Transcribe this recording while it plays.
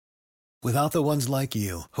Without the ones like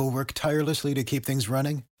you, who work tirelessly to keep things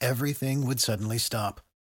running, everything would suddenly stop.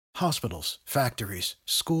 Hospitals, factories,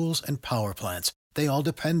 schools, and power plants, they all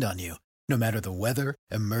depend on you. No matter the weather,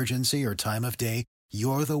 emergency, or time of day,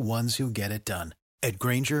 you're the ones who get it done. At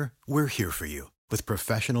Grainger, we're here for you with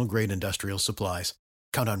professional-grade industrial supplies.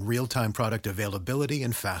 Count on real-time product availability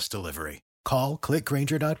and fast delivery. Call, click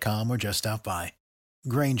Grainger.com, or just stop by.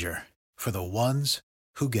 Grainger, for the ones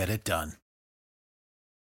who get it done.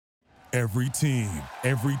 Every team,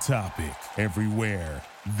 every topic, everywhere.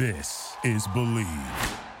 This is Believe.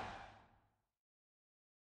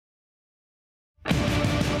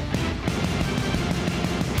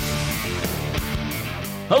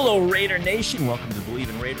 Hello, Raider Nation. Welcome to the Believe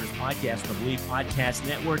in Raiders podcast on the Believe Podcast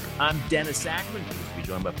Network. I'm Dennis Ackerman. Pleased to be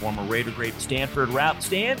joined by former Raider great Stanford Route.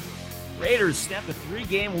 Stan, Raiders snapped a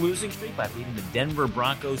 3-game losing streak by beating the Denver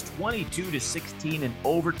Broncos 22-16 in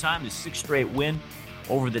overtime, the 6th straight win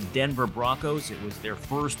over the Denver Broncos. It was their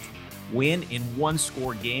first win in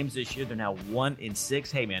one-score games this year. They're now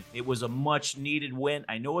 1-6. Hey, man, it was a much-needed win.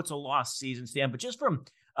 I know it's a lost season, Stan, but just from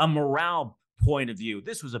a morale point of view,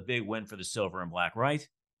 this was a big win for the Silver and Black, right?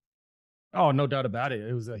 Oh, no doubt about it.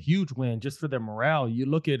 It was a huge win just for their morale. You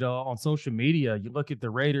look at on social media, you look at the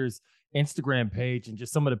Raiders Instagram page and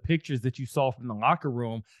just some of the pictures that you saw from the locker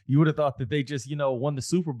room, you would have thought that they just, won the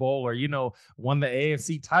Super Bowl or, won the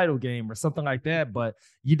AFC title game or something like that. But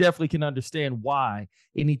you definitely can understand why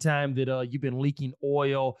anytime that you've been leaking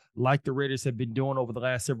oil like the Raiders have been doing over the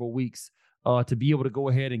last several weeks, to be able to go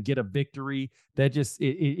ahead and get a victory, that just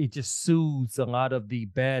it just soothes a lot of the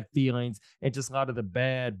bad feelings and just a lot of the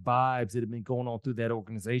bad vibes that have been going on through that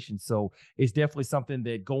organization. So it's definitely something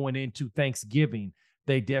that going into Thanksgiving,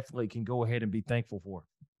 they definitely can go ahead and be thankful for.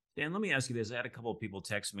 Dan, let me ask you this. I had a couple of people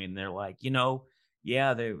text me and they're like,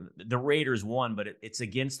 yeah, the Raiders won, but it's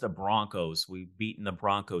against the Broncos. We've beaten the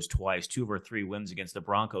Broncos twice, 2 of our 3 wins against the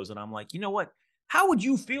Broncos. And I'm like, you know what? How would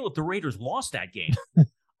you feel if the Raiders lost that game?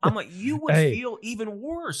 I'm like, you would feel even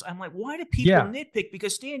worse. I'm like, why do people nitpick?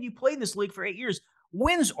 Because, Stan, you played in this league for 8 years.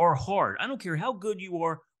 Wins are hard. I don't care how good you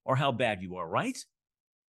are or how bad you are, right?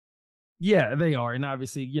 Yeah, they are. And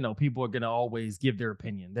obviously, people are going to always give their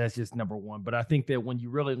opinion. That's just number one. But I think that when you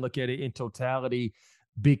really look at it in totality,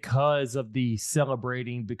 because of the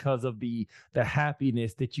celebrating, because of the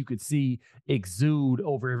happiness that you could see exude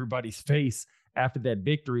over everybody's face after that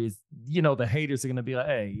victory, is the haters are going to be like,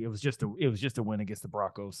 hey, it was just a win against the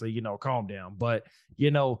Broncos, so calm down. But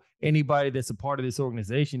anybody that's a part of this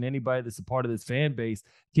organization, anybody that's a part of this fan base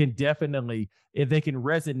can definitely, if they can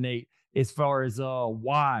resonate as far as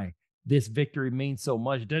why this victory means so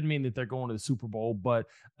much. It doesn't mean that they're going to the Super Bowl, but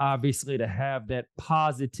obviously to have that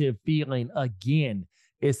positive feeling again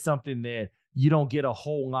is something that you don't get a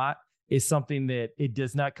whole lot. It's something that it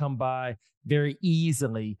does not come by very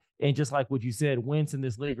easily. And just like what you said, wins in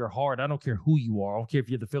this league are hard. I don't care who you are. I don't care if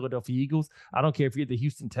you're the Philadelphia Eagles. I don't care if you're the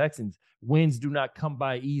Houston Texans. Wins do not come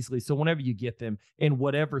by easily. So whenever you get them in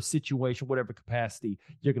whatever situation, whatever capacity,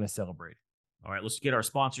 you're going to celebrate. All right, let's get our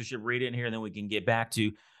sponsorship read in here, and then we can get back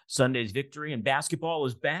to Sunday's victory. And basketball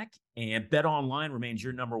is back, and BetOnline remains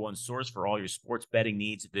your number one source for all your sports betting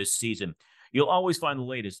needs this season. You'll always find the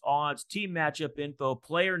latest odds, team matchup info,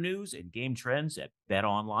 player news, and game trends at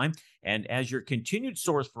BetOnline. And as your continued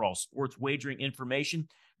source for all sports wagering information,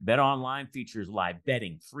 BetOnline features live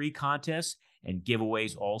betting, free contests, and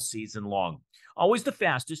giveaways all season long. Always the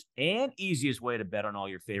fastest and easiest way to bet on all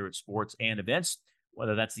your favorite sports and events,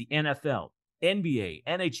 whether that's the NFL, NBA,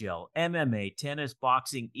 NHL, MMA, tennis,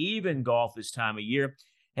 boxing, even golf this time of year.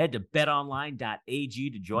 Head to betonline.ag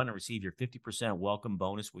to join and receive your 50% welcome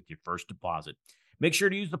bonus with your first deposit. Make sure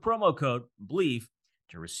to use the promo code BLEAV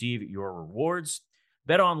to receive your rewards.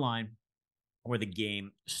 BetOnline, where the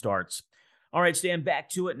game starts. All right, Stan, back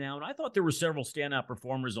to it now. And I thought there were several standout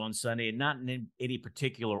performers on Sunday, and not in any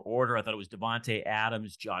particular order. I thought it was Davante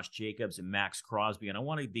Adams, Josh Jacobs, and Max Crosby. And I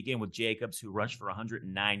want to begin with Jacobs, who rushed for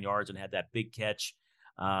 109 yards and had that big catch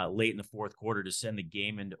late in the fourth quarter to send the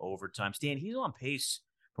game into overtime. Stan, he's on pace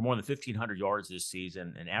for more than 1,500 yards this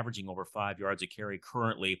season and averaging over 5 yards a carry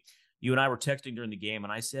currently. You and I were texting during the game,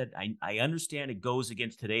 and I said, I understand it goes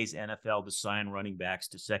against today's NFL to sign running backs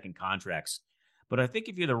to second contracts. But I think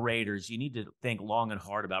if you're the Raiders, you need to think long and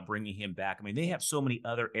hard about bringing him back. I mean, they have so many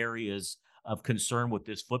other areas of concern with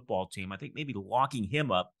this football team. I think maybe locking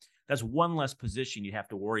him up, that's one less position you have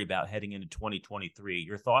to worry about heading into 2023.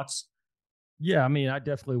 Your thoughts? Yeah, I mean, I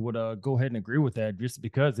definitely would go ahead and agree with that, just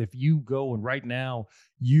because if you go and right now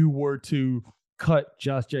you were to cut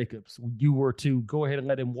Josh Jacobs, you were to go ahead and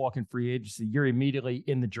let him walk in free agency, you're immediately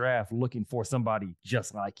in the draft looking for somebody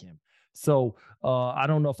just like him. So I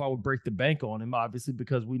don't know if I would break the bank on him, obviously,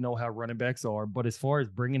 because we know how running backs are. But as far as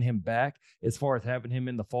bringing him back, as far as having him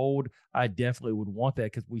in the fold, I definitely would want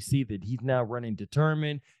that because we see that he's now running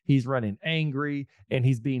determined, he's running angry, and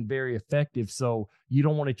he's being very effective. So you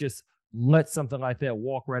don't want to just let something like that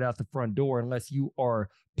walk right out the front door unless you are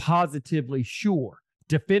positively sure,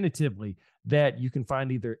 definitively, that you can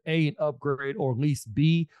find either A, an upgrade, or at least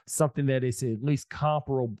B, something that is at least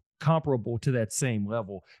comparable to that same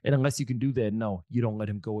level. And unless you can do that, no, you don't let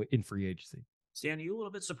him go in free agency. Stan, are you a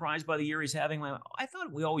little bit surprised by the year he's having? I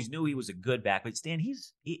thought we always knew he was a good back, but Stan,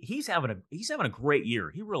 he's having a great year.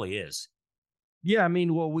 He really is. Yeah, I mean,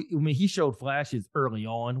 he showed flashes early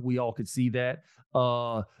on. We all could see that,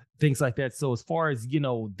 things like that. So as far as,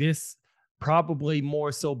 this probably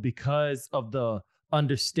more so because of the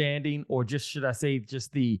understanding, or just should I say,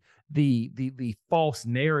 just the false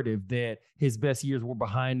narrative that his best years were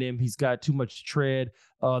behind him. He's got too much tread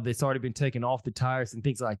that's already been taken off the tires and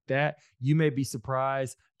things like that. You may be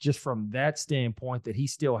surprised just from that standpoint that he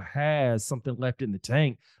still has something left in the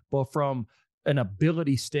tank, but from an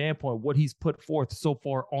ability standpoint, what he's put forth so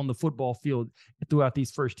far on the football field throughout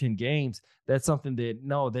these first 10 games, that's something that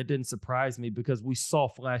didn't surprise me because we saw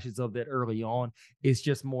flashes of that early on. It's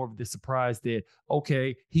just more of the surprise that,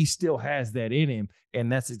 okay, he still has that in him.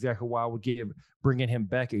 And that's exactly why I would give bringing him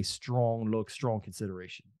back a strong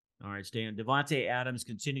consideration. All right, Stan. Davante Adams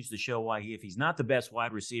continues to show why if he's not the best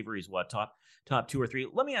wide receiver, he's top 2 or 3.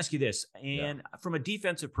 Let me ask you this, and from a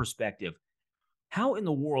defensive perspective, how in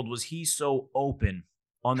the world was he so open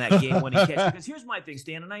on that game when he catches? Because here's my thing,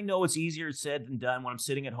 Stan, and I know it's easier said than done when I'm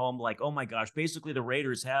sitting at home like, oh my gosh, basically the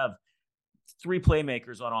Raiders have 3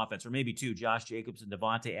 playmakers on offense, or maybe 2, Josh Jacobs and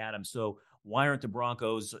Davante Adams. So why aren't the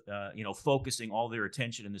Broncos, focusing all their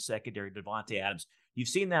attention in the secondary to Davante Adams? You've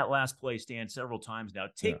seen that last play, Stan, several times now.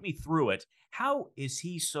 Take me through it. How is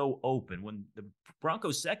he so open when the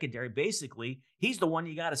Broncos secondary, basically, he's the one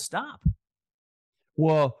you got to stop?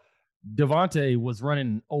 Well, Davante was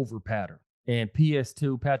running over pattern, and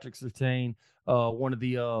PS2, Patrick Surtain, one of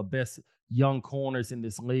the best young corners in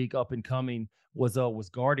this league, up and coming, was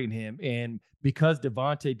guarding him. And because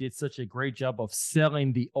Davante did such a great job of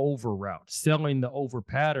selling the over route, selling the over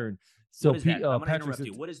pattern. So I'm going to interrupt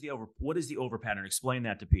you. What is the over pattern? Explain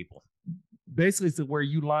that to people. Basically, it's where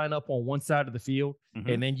you line up on one side of the field,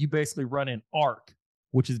 and then you basically run an arc,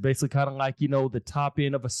 which is basically kind of like, the top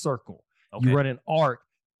end of a circle. Okay. You run an arc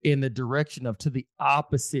in the direction of to the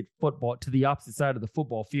opposite side of the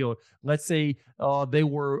football field. Let's say they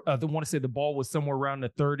want to say the ball was somewhere around the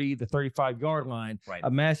 30, the 35-yard line. Right.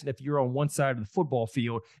 Imagine if you're on one side of the football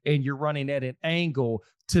field and you're running at an angle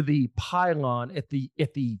to the pylon at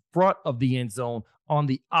the front of the end zone on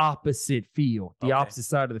the opposite field, opposite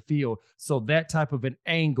side of the field. So that type of an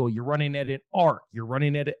angle, you're running at an arc, you're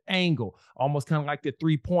running at an angle, almost kind of like the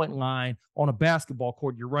 3-point line on a basketball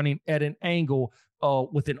court. You're running at an angle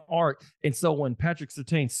with an arc. And so when Patrick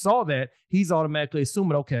Surtain saw that, he's automatically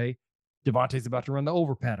assuming, okay, Davante's about to run the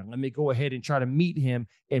over pattern. Let me go ahead and try to meet him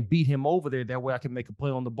and beat him over there. That way I can make a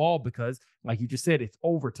play on the ball because, like you just said, it's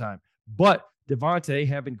overtime. But Davante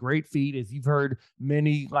having great feet, as you've heard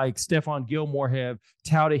many like Stephon Gilmore have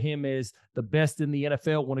touted him as the best in the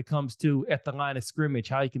NFL when it comes to at the line of scrimmage,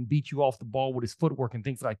 how he can beat you off the ball with his footwork and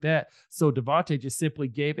things like that. So Davante just simply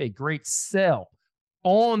gave a great sell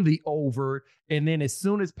on the over. And then as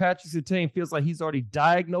soon as Patrick Surtain feels like he's already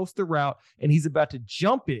diagnosed the route and he's about to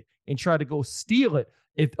jump it and try to go steal it,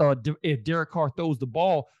 if Derek Carr throws the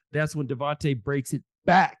ball, that's when Davante breaks it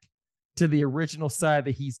back to the original side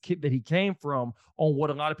that he came from on what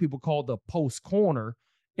a lot of people call the post corner.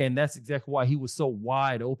 And that's exactly why he was so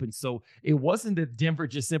wide open. So it wasn't that Denver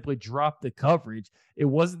just simply dropped the coverage. It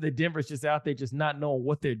wasn't that Denver's just out there just not knowing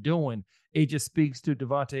what they're doing. It just speaks to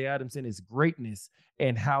Davante Adams and his greatness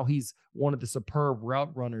and how he's one of the superb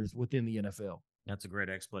route runners within the NFL. That's a great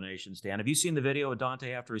explanation, Stan. Have you seen the video of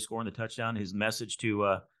Dante after he scored the touchdown, his message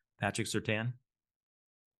to Patrick Surtain?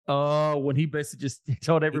 When he basically just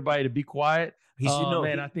told everybody to be quiet.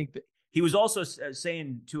 I think that he was also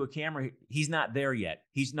saying to a camera, he's not there yet.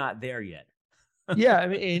 He's not there yet. Yeah, I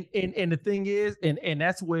mean, and the thing is, and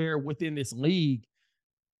that's where within this league,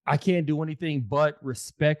 I can't do anything but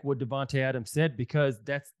respect what Davante Adams said, because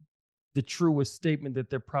that's the truest statement that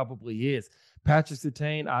there probably is. Patrick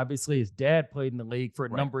Surtain, obviously his dad played in the league for a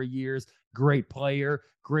number of years. Great player,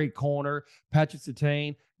 great corner. Patrick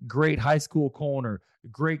Surtain great high school corner,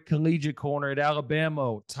 great collegiate corner at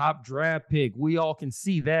Alabama, top draft pick. We all can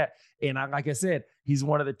see that. And like I said, he's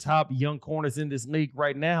one of the top young corners in this league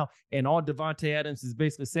right now. And all Davante Adams is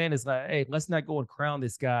basically saying is like, hey, let's not go and crown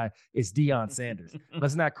this guy. It's Deion Sanders.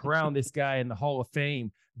 Let's not crown this guy in the Hall of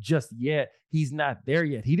Fame just yet. He's not there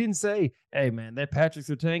yet. He didn't say, hey, man, that Patrick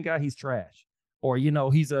Surtain guy, he's trash. Or,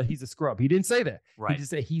 he's a scrub. He didn't say that. Right. He just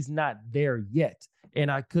said he's not there yet. And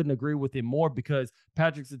I couldn't agree with him more because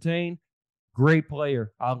Patrick Surtain, great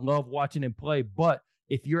player. I love watching him play. But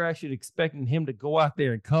if you're actually expecting him to go out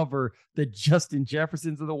there and cover the Justin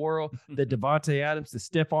Jeffersons of the world, the Davante Adams, the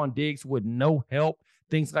Stephon Diggs with no help,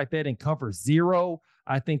 things like that, and cover zero,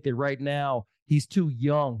 I think that right now he's too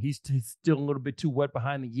young. He's still a little bit too wet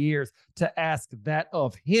behind the ears to ask that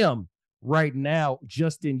of him right now,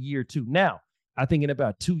 just in year 2. Now, I think in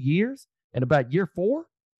about 2 years and about year 4,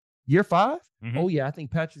 year 5, oh yeah, I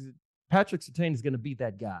think Patrick Surtain is going to be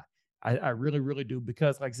that guy. I really, really do,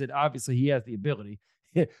 because like I said, obviously he has the ability.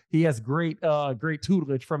 He has great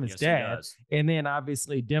tutelage from his dad. And then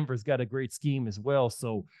obviously Denver's got a great scheme as well.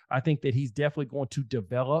 So I think that he's definitely going to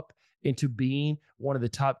develop into being one of the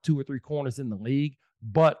top 2 or 3 corners in the league.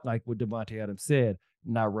 But like what Davante Adams said,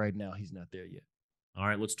 not right now. He's not there yet. All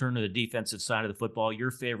right, let's turn to the defensive side of the football,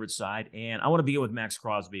 your favorite side. And I want to begin with Max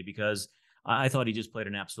Crosby because I thought he just played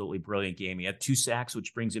an absolutely brilliant game. He had 2 sacks,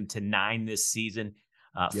 which brings him to 9 this season.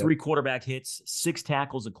 3 quarterback hits, 6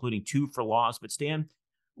 tackles, including 2 for loss. But Stan,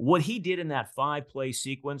 what he did in that 5-play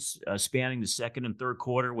sequence spanning the second and third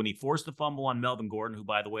quarter when he forced the fumble on Melvin Gordon, who,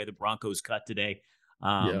 by the way, the Broncos cut today.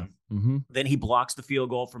 Then he blocks the field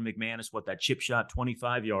goal from McManus, that chip shot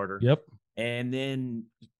 25-yarder. Yep. And then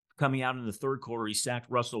coming out in the third quarter, he sacked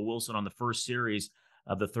Russell Wilson on the first series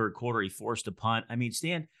of the third quarter. He forced a punt. I mean,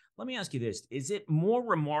 Stan, let me ask you this. Is it more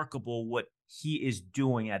remarkable what he is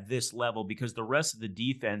doing at this level because the rest of the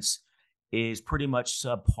defense is pretty much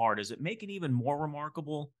subpar? Does it make it even more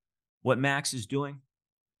remarkable what Max is doing?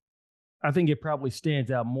 I think it probably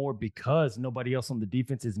stands out more because nobody else on the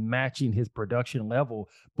defense is matching his production level.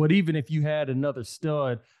 But even if you had another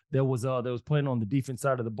stud that was playing on the defense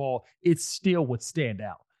side of the ball, it still would stand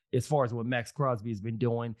out as far as what Max Crosby has been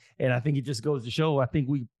doing. And I think it just goes to show, I think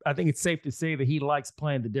it's safe to say that he likes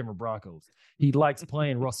playing the Denver Broncos. He likes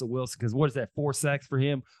playing Russell Wilson because what is that, 4 sacks for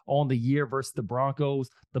him on the year versus the Broncos,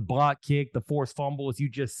 the block kick, the forced fumble, as you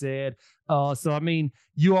just said. So, I mean,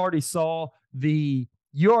 you already saw the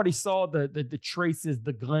traces,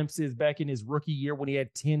 the glimpses back in his rookie year when he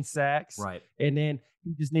had 10 sacks. Right. And then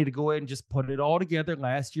you just need to go ahead and just put it all together.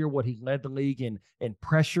 Last year, what he led the league in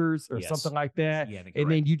pressures or something like that. Yeah, and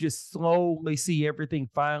then you just slowly see everything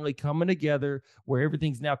finally coming together where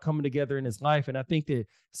everything's now coming together in his life. And I think that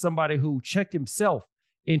somebody who checked himself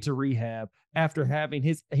into rehab after having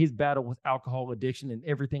his battle with alcohol addiction and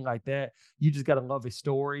everything like that, you just got to love his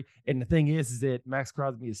story. And the thing is that Max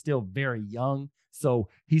Crosby is still very young. So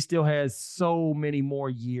he still has so many more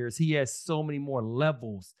years. He has so many more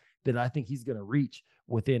levels that I think he's going to reach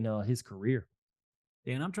within his career.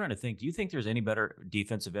 Dan, I'm trying to think. Do you think there's any better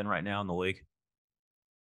defensive end right now in the league?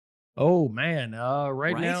 Oh, man.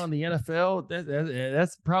 Right now in the NFL,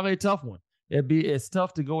 that's probably a tough one. It's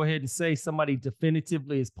tough to go ahead and say somebody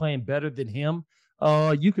definitively is playing better than him.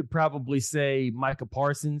 You could probably say Micah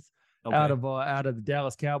Parsons. Okay. Out of the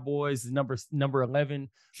Dallas Cowboys, number 11.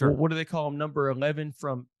 Sure. What do they call him? Number 11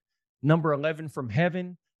 from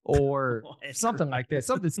heaven or something like that.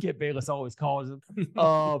 Something Skip Bayless always calls him.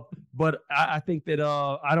 But I think that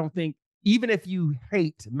I don't think, even if you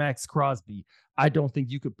hate Max Crosby, I don't think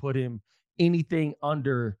you could put him anything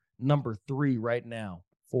under number 3 right now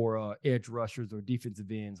for edge rushers or defensive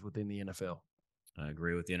ends within the NFL. I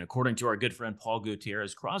agree with you. And according to our good friend Paul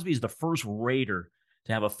Gutierrez, Crosby is the first Raider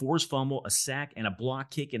to have a forced fumble, a sack, and a block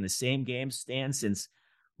kick in the same game stand since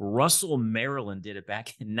Russell Maryland did it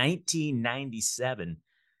back in 1997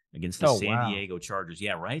 against the San Diego Chargers.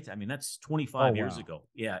 Yeah, right? I mean, that's 25 years ago.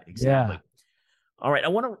 Yeah, exactly. Yeah. All right, I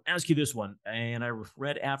want to ask you this one, and I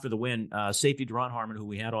read after the win, safety Duron Harmon, who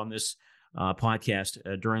we had on this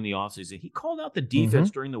podcast during the offseason, he called out the defense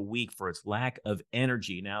during the week for its lack of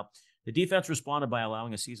energy. Now, the defense responded by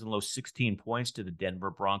allowing a season-low 16 points to the Denver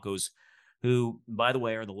Broncos, who, by the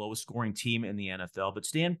way, are the lowest scoring team in the NFL. But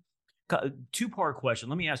Stan, 2-part question.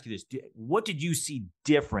 Let me ask you this. What did you see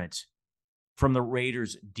different from the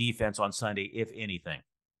Raiders defense on Sunday, if anything?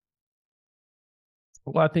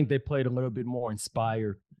 Well, I think they played a little bit more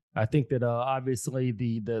inspired. I think that obviously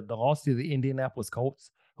the loss to the Indianapolis Colts,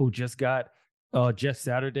 who just got Jeff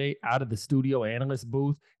Saturday out of the studio analyst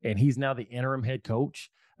booth, and he's now the interim head coach.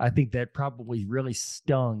 I think that probably really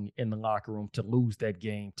stung in the locker room to lose that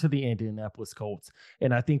game to the Indianapolis Colts.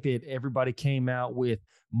 And I think that everybody came out with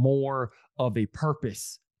more of a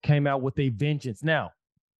purpose, came out with a vengeance. Now,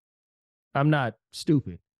 I'm not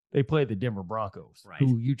stupid. They played the Denver Broncos, Right.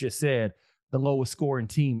 who you just said the lowest scoring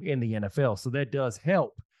team in the NFL. So that does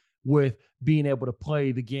help with being able to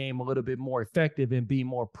play the game a little bit more effective and be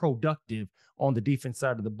more productive on the defense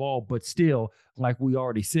side of the ball. But still, like we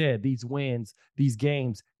already said, these wins, these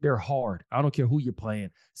games, they're hard. I don't care who you're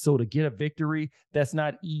playing. So to get a victory, that's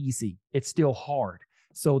not easy. It's still hard.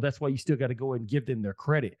 So that's why you still got to go and give them their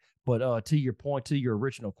credit. But to your point, to your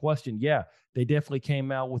original question, yeah, they definitely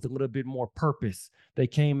came out with a little bit more purpose. They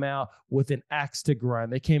came out with an axe to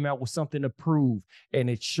grind. They came out with something to prove. And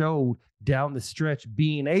it showed down the stretch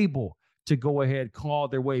being able to go ahead, claw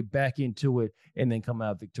their way back into it, and then come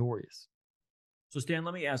out victorious. So, Stan,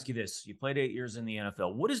 let me ask you this. You played 8 years in the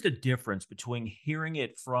NFL. What is the difference between hearing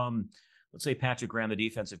it from, let's say, Patrick Graham, the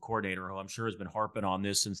defensive coordinator, who I'm sure has been harping on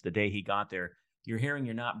this since the day he got there? You're hearing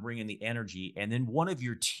you're not bringing the energy, and then one of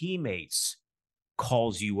your teammates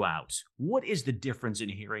calls you out. What is the difference in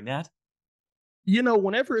hearing that? You know,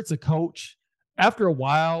 whenever it's a coach, after a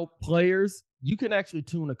while, players, you can actually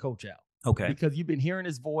tune a coach out. Okay. Because you've been hearing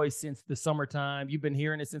his voice since the summertime. You've been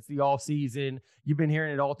hearing it since the off season. You've been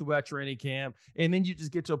hearing it all throughout training camp. And then you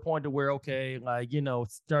just get to a point to where, okay, like, you know,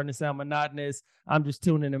 it's starting to sound monotonous. I'm just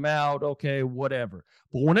tuning him out. Okay, whatever.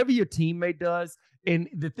 But whenever your teammate does, and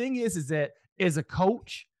the thing is that as a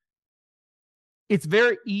coach, it's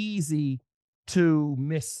very easy to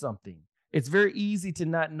miss something. It's very easy to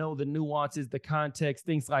not know the nuances, the context,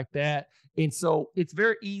 things like that. And so it's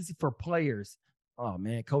very easy for players. Oh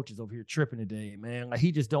man, coach is over here tripping today, man. Like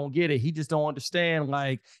he just don't get it. He just don't understand.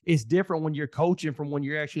 Like it's different when you're coaching from when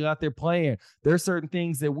you're actually out there playing. There's certain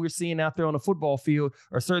things that we're seeing out there on the football field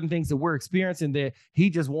or certain things that we're experiencing that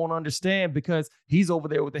he just won't understand because he's over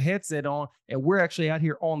there with the headset on and we're actually out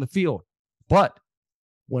here on the field. But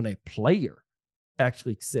when a player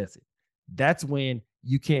actually says it, that's when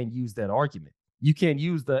you can't use that argument. You can't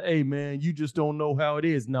use the, hey man, you just don't know how it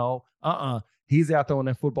is. No, he's out there on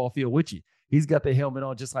that football field with you. He's got the helmet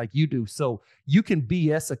on just like you do. So you can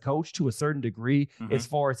BS a coach to a certain degree as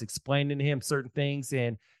far as explaining to him certain things.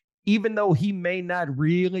 And even though he may not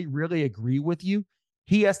really, really agree with you,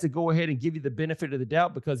 he has to go ahead and give you the benefit of the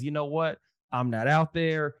doubt because you know what? I'm not out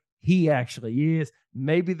there. He actually is.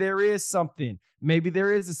 Maybe there is something. Maybe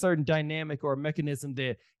there is a certain dynamic or a mechanism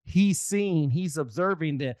that he's seeing, he's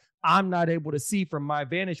observing that I'm not able to see from my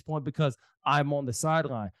vantage point because I'm on the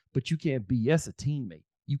sideline. But you can't BS a teammate.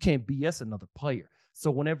 You can't BS another player. So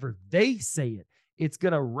whenever they say it, it's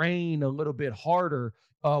going to rain a little bit harder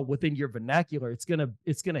within your vernacular. It's going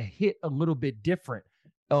to hit a little bit different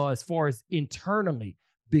as far as internally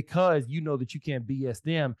because you know that you can't BS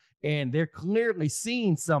them. And they're clearly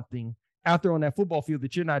seeing something out there on that football field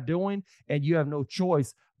that you're not doing, and you have no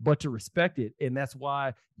choice but to respect it. And that's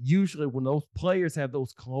why usually when those players have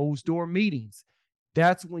those closed door meetings,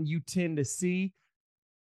 that's when you tend to see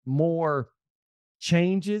more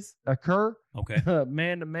changes occur, okay,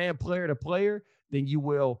 man to man, player to player, than you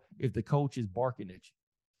will if the coach is barking at you.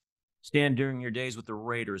 Stan, during your days with the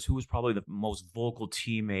Raiders, who was probably the most vocal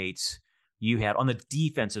teammates you had on the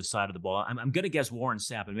defensive side of the ball? I'm going to guess Warren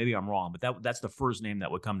Sapp, and maybe I'm wrong, but that's the first name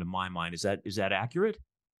that would come to my mind. Is that accurate?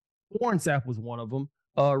 Warren Sapp was one of them.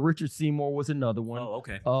 Richard Seymour was another one. Oh,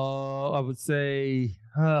 okay. I would say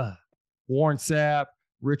Warren Sapp,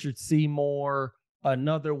 Richard Seymour.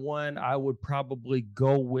 Another one I would probably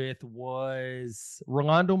go with was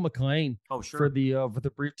Rolando McClain. Oh, sure. For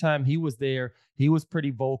the brief time he was there, he was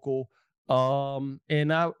pretty vocal.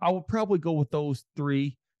 And I would probably go with those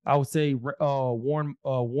three. I would say Warren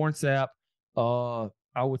Sapp.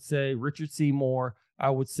 I would say Richard Seymour.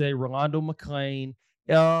 I would say Rolando McClain.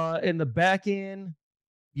 In the back end,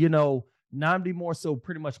 you know, Nnamdi more so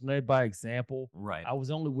pretty much led by example. Right. I was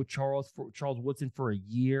only with Charles Woodson for a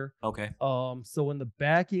year. Okay. So in the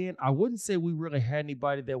back end, I wouldn't say we really had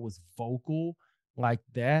anybody that was vocal like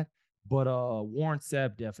that, but Warren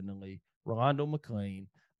Sapp definitely, Rolando McClain,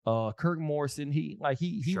 Kirk Morrison. He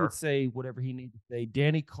Sure. would say whatever he needed to say.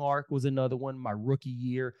 Danny Clark was another one. My rookie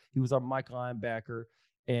year, he was our Mike linebacker,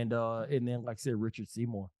 and then like I said, Richard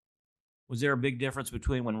Seymour. Was there a big difference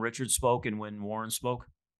between when Richard spoke and when Warren spoke?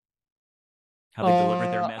 How they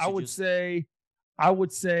delivered their messages? I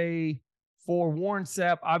would say for Warren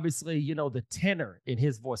Sapp, obviously, you know, the tenor in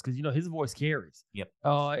his voice, because, you know, his voice carries. Yep.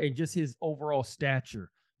 And just his overall stature,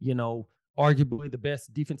 you know, arguably the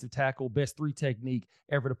best defensive tackle, best 3 technique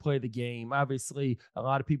ever to play the game. Obviously, a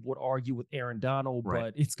lot of people would argue with Aaron Donald,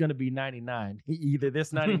 Right. but it's going to be 99. Either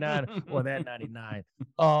this 99 or that 99.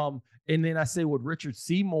 And then I say with Richard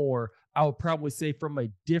Seymour, I would probably say from a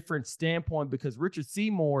different standpoint, because Richard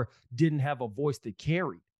Seymour didn't have a voice that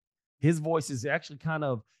carried. His voice is actually kind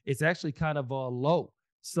of low.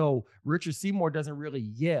 So Richard Seymour doesn't really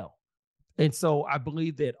yell. And so I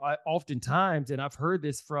believe that oftentimes, and I've heard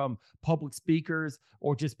this from public speakers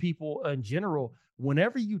or just people in general,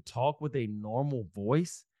 whenever you talk with a normal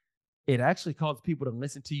voice, it actually causes people to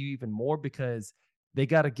listen to you even more because they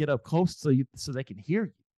got to get up close so they can hear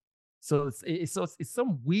you. So it's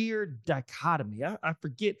some weird dichotomy. I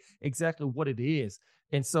forget exactly what it is.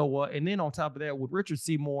 And so and then on top of that, with Richard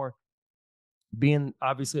Seymour being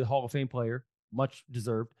obviously a Hall of Fame player, much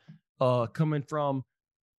deserved, coming from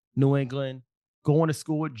New England, going to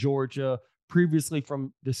school at Georgia, previously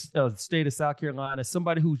from the state of South Carolina,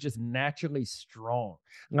 somebody who's just naturally strong.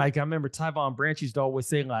 Like I remember Tyvon Branch used to always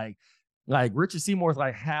say like Richard Seymour is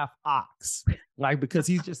like half ox, like because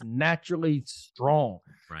he's just naturally strong.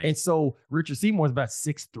 Right. And so Richard Seymour is about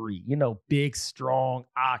 6'3", big, strong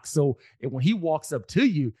ox. So when he walks up to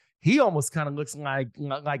you, he almost kind of looks like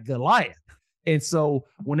Goliath. And so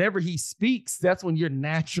whenever he speaks, that's when you're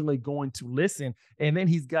naturally going to listen. And then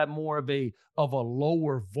he's got more of a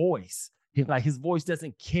lower voice. His voice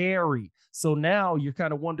doesn't carry. So now you're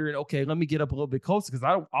kind of wondering, okay, let me get up a little bit closer because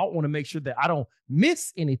I want to make sure that I don't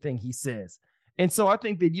miss anything he says. And so I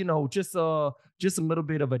think that, just a little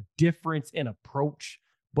bit of a difference in approach.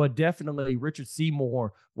 But definitely Richard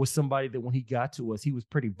Seymour was somebody that when he got to us, he was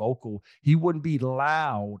pretty vocal. He wouldn't be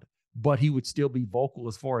loud, but he would still be vocal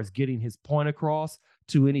as far as getting his point across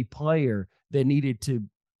to any player that needed to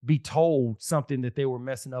be told something that they were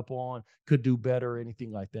messing up on, could do better, or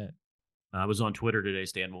anything like that. I was on Twitter today,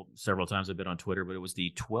 Stan. Well, several times I've been on Twitter, but it was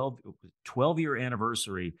the 12-year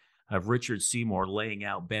anniversary of Richard Seymour laying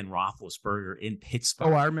out Ben Roethlisberger in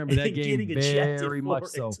Pittsburgh. Oh, I remember that game very much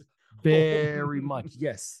so. Very much.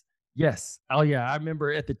 Yes. Oh, yeah. I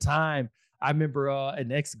remember at the time,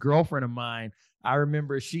 an ex-girlfriend of mine, I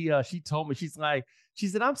remember she told me, she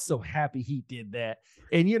said, I'm so happy he did that.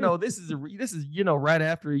 And, this is right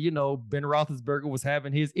after, Ben Roethlisberger was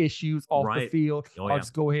having his issues off the field. Oh, yeah. I'll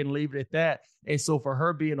just go ahead and leave it at that. And so for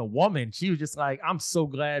her being a woman, she was just like, I'm so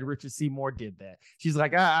glad Richard Seymour did that. She's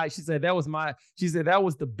like, she said, that was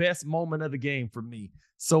the best moment of the game for me.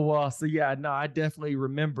 So yeah, no, I definitely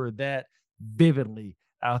remember that vividly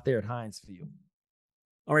out there at Heinz Field.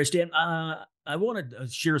 All right, Stan, I want to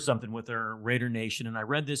share something with our Raider Nation, and I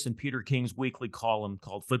read this in Peter King's weekly column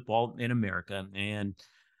called Football in America, and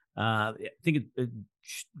I think it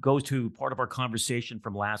goes to part of our conversation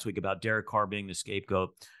from last week about Derek Carr being the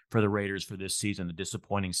scapegoat for the Raiders for this season, the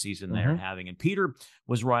disappointing season they're having. And Peter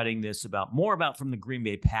was writing this more about from the Green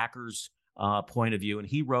Bay Packers point of view, and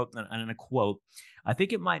he wrote, and in a quote, I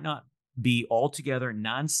think it might not be altogether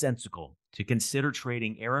nonsensical to consider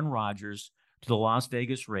trading Aaron Rodgers to the Las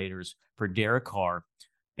Vegas Raiders for Derek Carr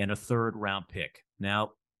and a 3rd-round pick.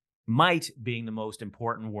 Now, might being the most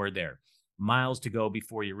important word there. Miles to go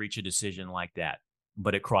before you reach a decision like that.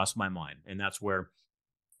 But it crossed my mind, and that's where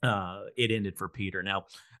it ended for Peter. Now,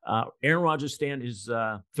 Aaron Rodgers, Stan, is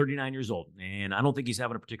 39 years old, and I don't think he's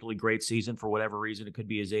having a particularly great season for whatever reason. It could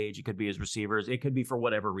be his age. It could be his receivers. It could be for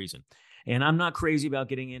whatever reason. And I'm not crazy about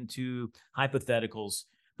getting into hypotheticals,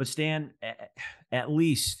 but Stan, at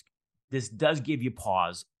least this does give you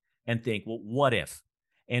pause and think, well, what if?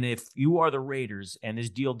 And if you are the Raiders and this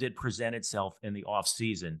deal did present itself in the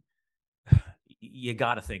offseason, you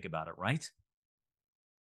got to think about it, right?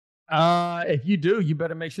 If you do, you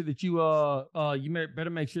better make sure that you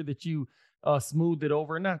smooth it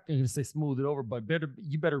over. Not going to say smooth it over, but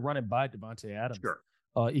you better run it by Davante Adams. Sure.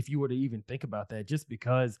 If you were to even think about that, just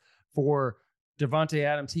because for Davante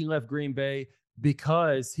Adams, he left Green Bay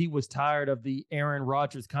because he was tired of the Aaron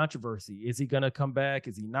Rodgers controversy. Is he going to come back?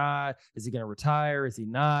 Is he not? Is he going to retire? Is he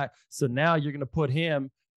not? So now you're going to put him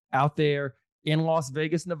out there in Las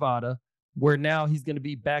Vegas, Nevada, where now he's going to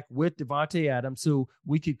be back with Davante Adams. So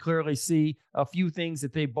we could clearly see a few things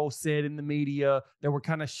that they both said in the media that were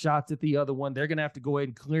kind of shots at the other one. They're going to have to go ahead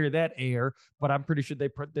and clear that air, but I'm pretty sure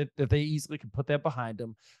that they easily can put that behind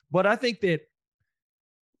them. But I think that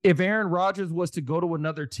if Aaron Rodgers was to go to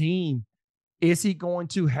another team, is he going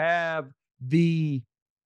to have the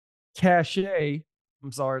cachet?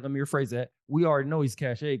 I'm sorry, let me rephrase that. We already know he's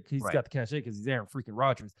cachet. He's got the cachet because he's Aaron freaking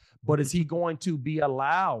Rodgers. But is he going to be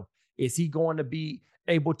allowed? Is he going to be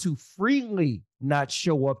able to freely not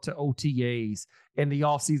show up to OTAs and the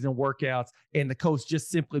offseason workouts and the coach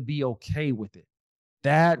just simply be okay with it?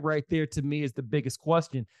 That right there to me is the biggest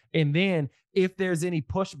question. And then if there's any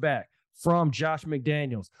pushback from Josh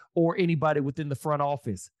McDaniels or anybody within the front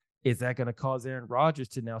office, is that going to cause Aaron Rodgers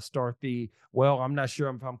to now start I'm not sure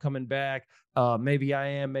if I'm coming back. Maybe I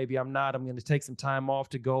am, maybe I'm not. I'm going to take some time off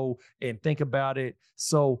to go and think about it.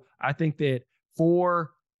 So I think that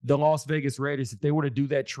for the Las Vegas Raiders, if they were to do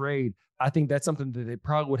that trade, I think that's something that they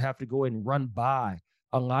probably would have to go ahead and run by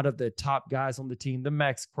a lot of the top guys on the team, the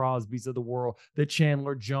Max Crosbys of the world, the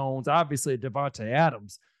Chandler Jones, obviously Devontae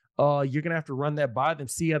Adams. You're going to have to run that by them,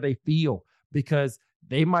 see how they feel, because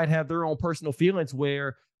they might have their own personal feelings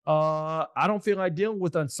where I don't feel like dealing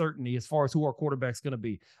with uncertainty as far as who our quarterback's going to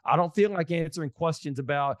be. I don't feel like answering questions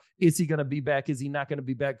about, is he going to be back? Is he not going to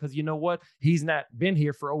be back? Because you know what? He's not been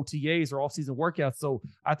here for OTAs or off-season workouts. So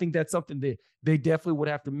I think that's something that they definitely would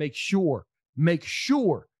have to make sure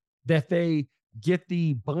that they get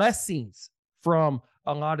the blessings from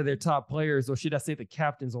a lot of their top players, or should I say the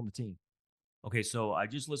captains on the team. Okay, so I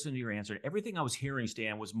just listened to your answer. Everything I was hearing,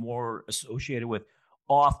 Stan, was more associated with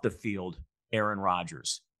off the field Aaron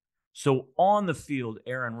Rodgers. So on the field,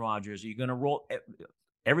 Aaron Rodgers, are you going to roll?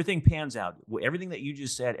 Everything pans out. Everything that you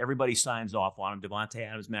just said, everybody signs off on him. Devontae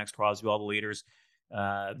Adams, Max Crosby, all the leaders.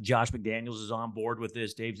 Josh McDaniels is on board with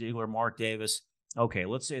this. Dave Ziegler, Mark Davis. Okay,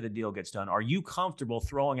 let's say the deal gets done. Are you comfortable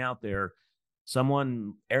throwing out there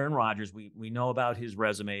someone, Aaron Rodgers? We know about his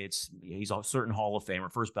resume. He's a certain Hall of Famer,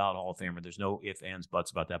 first ballot Hall of Famer. There's no ifs, ands,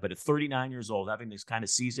 buts about that. But at 39 years old, having this kind of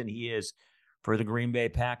season he is for the Green Bay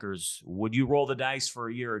Packers, would you roll the dice for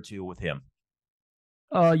a year or two with him?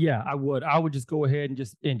 Yeah, I would. I would just go ahead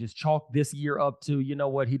and just chalk this year up to, you know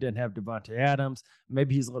what, he didn't have Devontae Adams.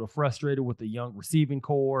 Maybe he's a little frustrated with the young receiving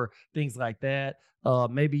core, things like that.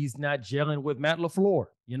 Maybe he's not gelling with Matt LaFleur.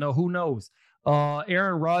 You know, who knows?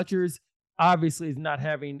 Aaron Rodgers obviously is not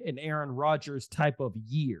having an Aaron Rodgers type of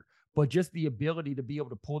year, but just the ability to be able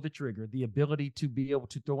to pull the trigger, the ability to be able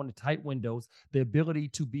to throw in the tight windows, the ability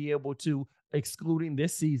to be able to, excluding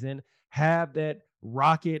this season, have that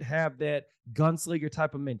rocket, have that gunslinger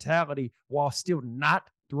type of mentality while still not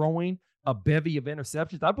throwing a bevy of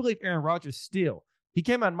interceptions. I believe Aaron Rodgers still, he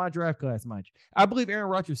came out in my draft class, mind you. I believe Aaron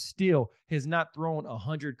Rodgers still has not thrown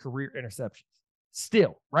 100 career interceptions.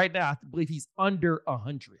 Still, right now, I believe he's under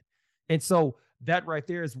 100. And so that right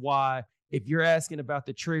there is why, if you're asking about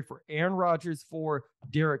the trade for Aaron Rodgers for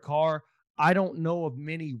Derek Carr, I don't know of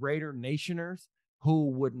many Raider Nationers who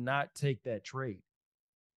would not take that trade.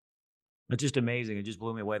 It's just amazing. It just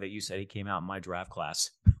blew me away that you said he came out in my draft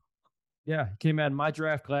class. Yeah, he came out in my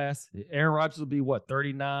draft class. Aaron Rodgers will be,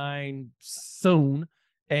 39 soon.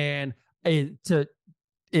 And to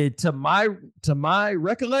my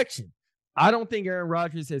recollection, I don't think Aaron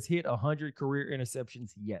Rodgers has hit 100 career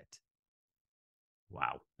interceptions yet.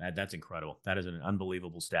 Wow, that's incredible. That is an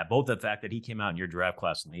unbelievable stat. Both the fact that he came out in your draft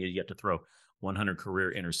class and he has yet to throw 100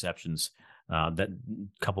 career interceptions. That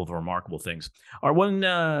couple of remarkable things. All right,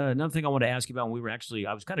 another thing I want to ask you about.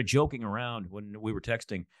 I was kind of joking around when we were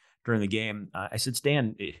texting during the game. I said,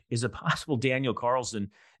 Stan, is it possible Daniel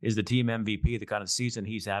Carlson is the team MVP, the kind of season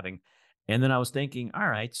he's having? And then I was thinking, all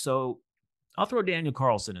right, so I'll throw Daniel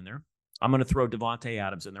Carlson in there. I'm going to throw Devontae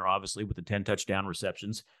Adams in there, obviously, with the 10 touchdown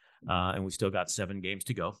receptions. And we've still got 7 games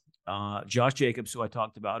to go. Josh Jacobs, who I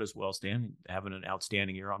talked about as well, Stan, having an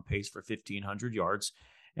outstanding year, on pace for 1,500 yards.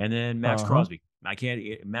 And then Max Crosby.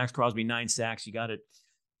 Max Crosby, 9 sacks. You got it.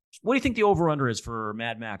 What do you think the over-under is for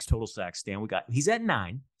Mad Max total sacks, Stan? He's at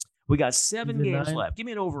 9. We got 7 games left. Give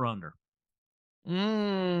me an over-under.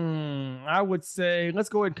 I would say let's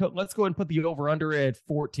go ahead and put the over-under at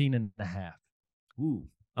 14.5. Ooh,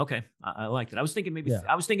 okay. I like that. I was thinking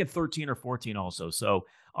I was thinking 13 or 14 also. So,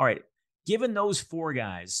 all right. Given those 4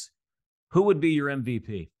 guys, who would be your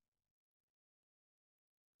MVP?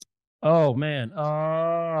 Oh, man.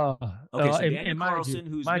 Okay, so Daniel Carlson,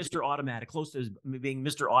 who's Mr. Automatic, close to being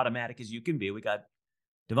Mr. Automatic as you can be. We got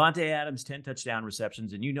Devontae Adams, 10 touchdown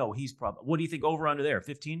receptions, and he's probably, what do you think over under there?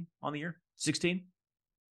 15 on the year? 16?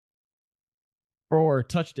 For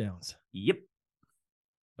touchdowns? Yep.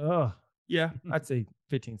 Yeah, I'd say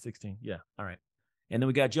 15, 16. Yeah. All right. And then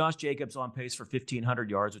we got Josh Jacobs on pace for 1,500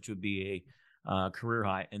 yards, which would be a career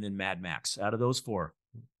high, and then Mad Max. Out of those 4,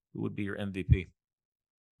 who would be your MVP?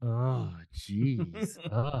 Oh, geez.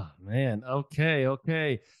 Oh, man.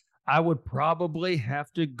 Okay. I would probably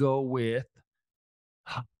have to go with.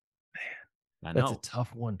 Oh, man, that's a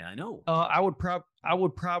tough one. I know. I would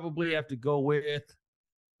probably have to go with.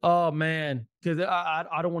 Oh, man, because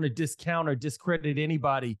I don't want to discount or discredit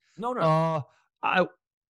anybody. No.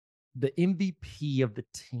 The MVP of the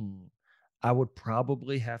team, I would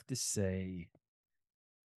probably have to say.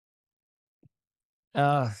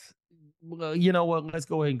 Well, you know what? Let's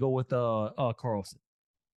go ahead and go with Carlson.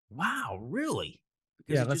 Wow, really?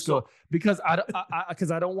 Because Yeah, it let's just go so because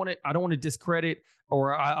I don't want to discredit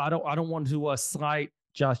or I don't want to slight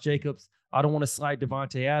Josh Jacobs. I don't want to slight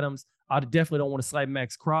Devontae Adams. I definitely don't want to slight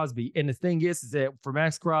Max Crosby. And the thing is that for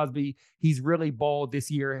Max Crosby, he's really balled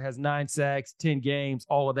this year. Has 9 sacks, 10 games,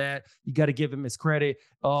 all of that. You got to give him his credit.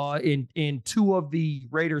 In 2 of the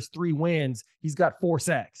Raiders' 3 wins, he's got 4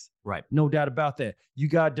 sacks. right. No doubt about that. You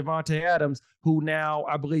got Devontae Adams, who now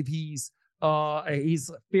I believe he's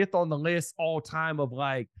 5th on the list all time of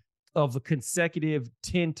a consecutive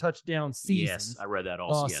 10 touchdown seasons. Yes, I read that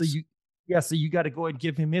also. Yes. So you got to go ahead and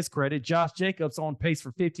give him his credit. Josh Jacobs on pace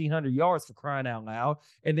for 1,500 yards for crying out loud,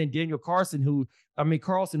 and then Daniel Carlson, who's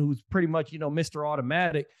pretty much Mr.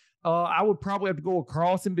 Automatic. I would probably have to go with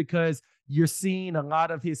Carlson because you're seeing a lot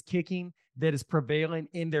of his kicking that is prevailing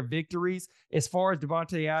in their victories. As far as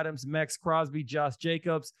Devontae Adams, Max Crosby, Josh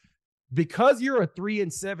Jacobs, because you're a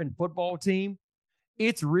 3-7 football team,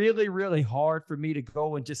 it's really, really hard for me to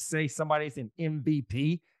go and just say somebody's an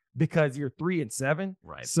MVP because you're 3-7.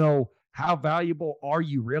 Right. So how valuable are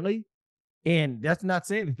you really? And that's not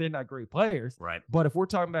saying that they're not great players. Right. But if we're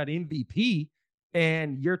talking about MVP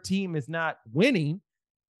and your team is not winning,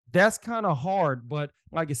 that's kind of hard. But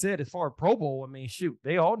like I said, as far as Pro Bowl, I mean, shoot,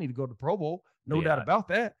 they all need to go to Pro Bowl. No doubt about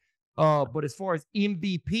that. But as far as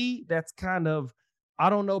MVP, that's kind of, I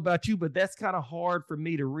don't know about you, but that's kind of hard for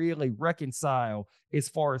me to really reconcile as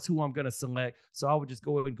far as who I'm going to select. So I would just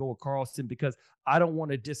go ahead and go with Carlson because I don't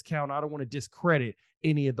want to discount, I don't want to discredit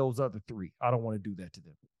any of those other 3. I don't want to do that to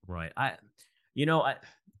them. Right. I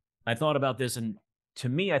thought about this, and to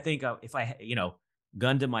me, I think if I,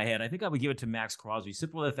 gun to my head, I think I would give it to Max Crosby.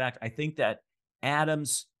 Simply the fact I think that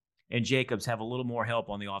Adams and Jacobs have a little more help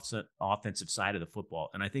on the offensive side of the football.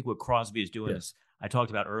 And I think what Crosby is doing is, I talked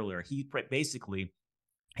about earlier, he's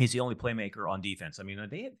the only playmaker on defense. I mean,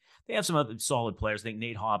 they have some other solid players. I think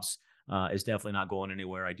Nate Hobbs is definitely not going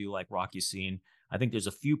anywhere. I do like Rock Ya-Sin. I think there's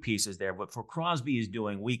a few pieces there, but for Crosby is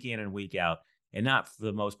doing week in and week out, and not for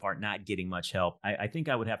the most part, not getting much help. I think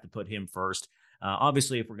I would have to put him first.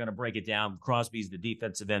 Obviously, if we're going to break it down, Crosby's the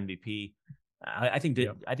defensive MVP. I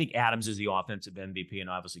think Adams is the offensive MVP, and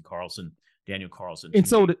obviously Daniel Carlson. And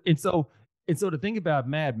so the thing about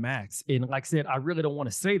Mad Max, and like I said, I really don't want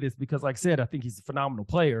to say this because, like I said, I think he's a phenomenal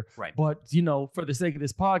player. Right. But for the sake of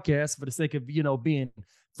this podcast, for the sake of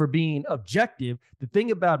being objective, the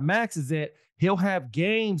thing about Max is that he'll have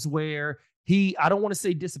games where I don't want to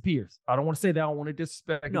say disappears. I don't want to say that. I don't want to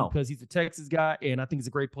disrespect him because he's a Texas guy, and I think he's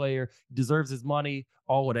a great player. He deserves his money,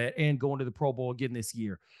 all of that, and going to the Pro Bowl again this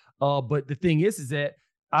year. But the thing is that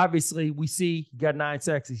obviously we see he got 9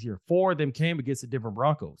 sacks this year. 4 of them came against the Denver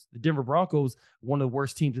Broncos. The Denver Broncos, one of the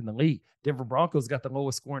worst teams in the league. Denver Broncos got the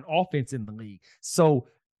lowest scoring offense in the league. So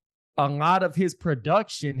a lot of his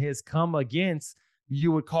production has come against,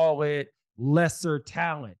 you would call it lesser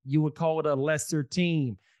talent. You would call it a lesser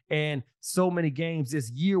team. And so many games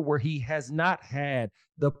this year where he has not had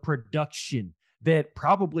the production that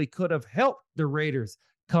probably could have helped the Raiders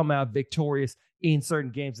come out victorious in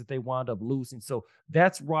certain games that they wound up losing. So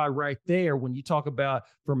that's why right there, when you talk about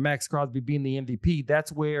for Max Crosby being the MVP,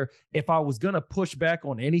 that's where if I was going to push back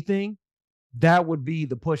on anything, that would be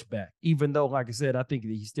the pushback. Even though, like I said, I think that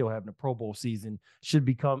he's still having a Pro Bowl season, should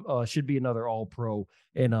be another All-Pro,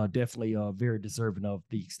 and definitely very deserving of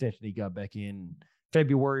the extension he got back in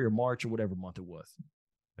February or March or whatever month it was.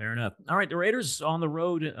 Fair enough. All right, the Raiders on the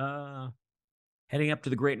road, heading up to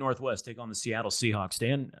the Great Northwest, take on the Seattle Seahawks.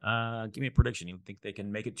 Dan, give me a prediction. You think they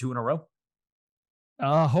can make it 2 in a row?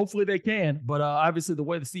 Hopefully they can, but obviously the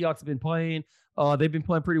way the Seahawks have been playing, they've been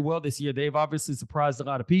playing pretty well this year. They've obviously surprised a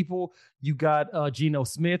lot of people. You got Geno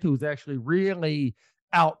Smith, who's actually really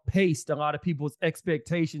outpaced a lot of people's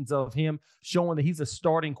expectations of him, showing that he's a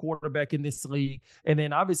starting quarterback in this league. And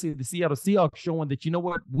then obviously the Seattle Seahawks showing that, you know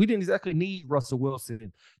what, we didn't exactly need Russell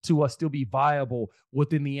Wilson to still be viable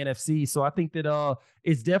within the NFC. So I think that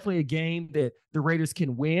it's definitely a game that the Raiders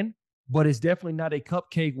can win, but it's definitely not a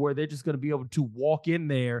cupcake where they're just going to be able to walk in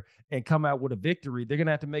there and come out with a victory. They're going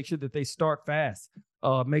to have to make sure that they start fast.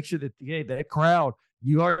 Make sure that that crowd,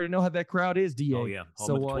 you already know how that crowd is, DA. Oh, yeah.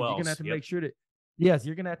 So you're going to have to make sure that, yes,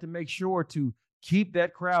 you're going to have to make sure to keep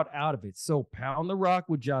that crowd out of it. So pound the rock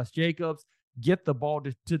with Josh Jacobs, get the ball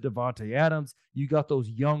to Devontae Adams. You got those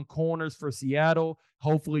young corners for Seattle.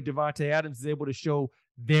 Hopefully Devontae Adams is able to show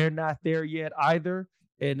they're not there yet either.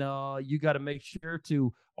 And you got to make sure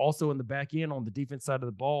to also in the back end on the defense side of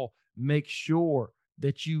the ball, make sure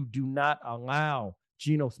that you do not allow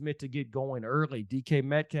Geno Smith to get going early. DK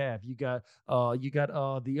Metcalf, you got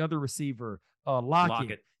the other receiver,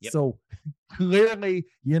 Lockett. Yep. So clearly,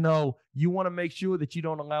 you want to make sure that you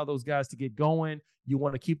don't allow those guys to get going. You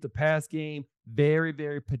want to keep the pass game very,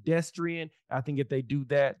 very pedestrian. I think if they do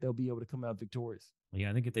that, they'll be able to come out victorious. Yeah,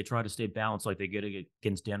 I think if they try to stay balanced like they get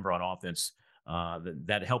against Denver on offense,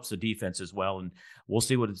 that helps the defense as well. And we'll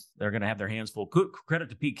see what they're going to have their hands full. Credit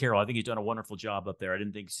to Pete Carroll. I think he's done a wonderful job up there. I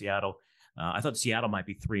didn't think Seattle. I thought Seattle might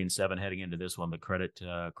be 3-7 heading into this one, but credit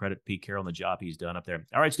Pete Carroll and the job he's done up there.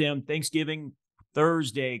 All right, Stan. Thanksgiving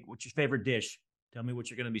Thursday. What's your favorite dish? Tell me what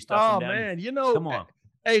you're going to be stuffing down. Oh man, come on.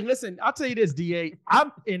 Hey, listen, I'll tell you this, DA.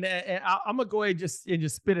 I'm gonna go ahead and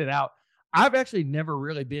just spit it out. I've actually never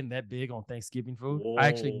really been that big on Thanksgiving food. I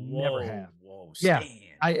actually never have. Stan.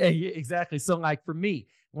 Yeah, exactly. So like for me,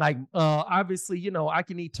 like obviously, I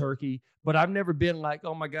can eat turkey, but I've never been like,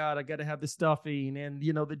 oh my God, I got to have the stuffing and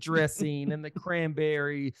the dressing and the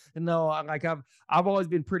cranberry. And no, I've always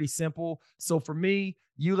been pretty simple. So for me,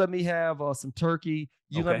 you let me have some turkey.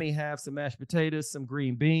 You let me have some mashed potatoes, some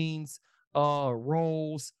green beans,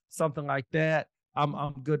 rolls, something like that.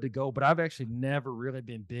 I'm good to go, but I've actually never really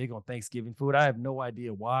been big on Thanksgiving food. I have no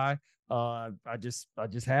idea why. I just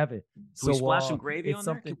haven't. Can we splash some gravy on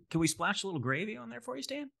there? Can we splash a little gravy on there for you,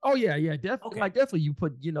 Stan? Oh yeah, definitely. Okay. Like definitely, you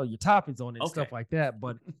put your toppings on it and stuff like that.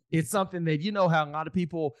 But it's something that how a lot of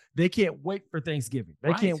people, they can't wait for Thanksgiving.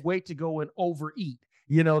 They can't wait to go and overeat.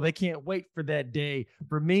 They can't wait for that day.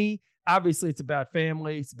 For me, obviously, it's about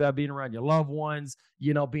family. It's about being around your loved ones.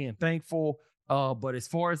 Being thankful. But as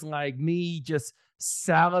far as like me just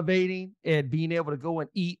salivating and being able to go and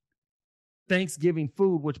eat Thanksgiving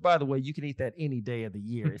food, which by the way, you can eat that any day of the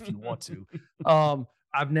year if you want to.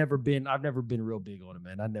 I've never been real big on it,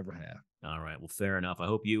 man. I never have. All right. Well, fair enough. I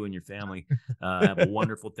hope you and your family have a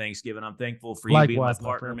wonderful Thanksgiving. I'm thankful for you being my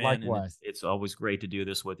partner, man. Likewise. It's always great to do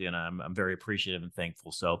this with you, and I'm very appreciative and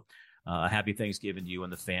thankful. So happy Thanksgiving to you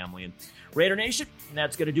and the family. And Raider Nation,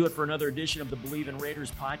 that's going to do it for another edition of the Believe in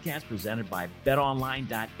Raiders podcast presented by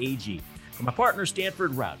BetOnline.ag. For my partner,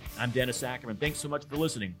 Stanford Routt, I'm Dennis Ackerman. Thanks so much for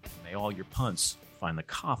listening. May all your punts find the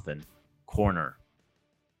coffin corner.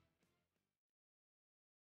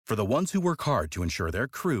 For the ones who work hard to ensure their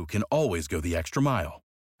crew can always go the extra mile,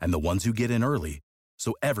 and the ones who get in early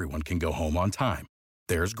so everyone can go home on time,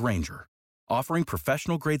 there's Grainger, offering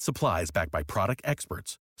professional-grade supplies backed by product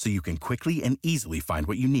experts so you can quickly and easily find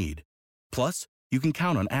what you need. Plus, you can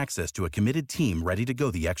count on access to a committed team ready to go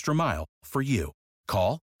the extra mile for you.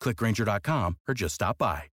 Call, click Grainger.com, or just stop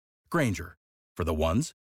by. Grainger, for the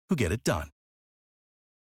ones who get it done.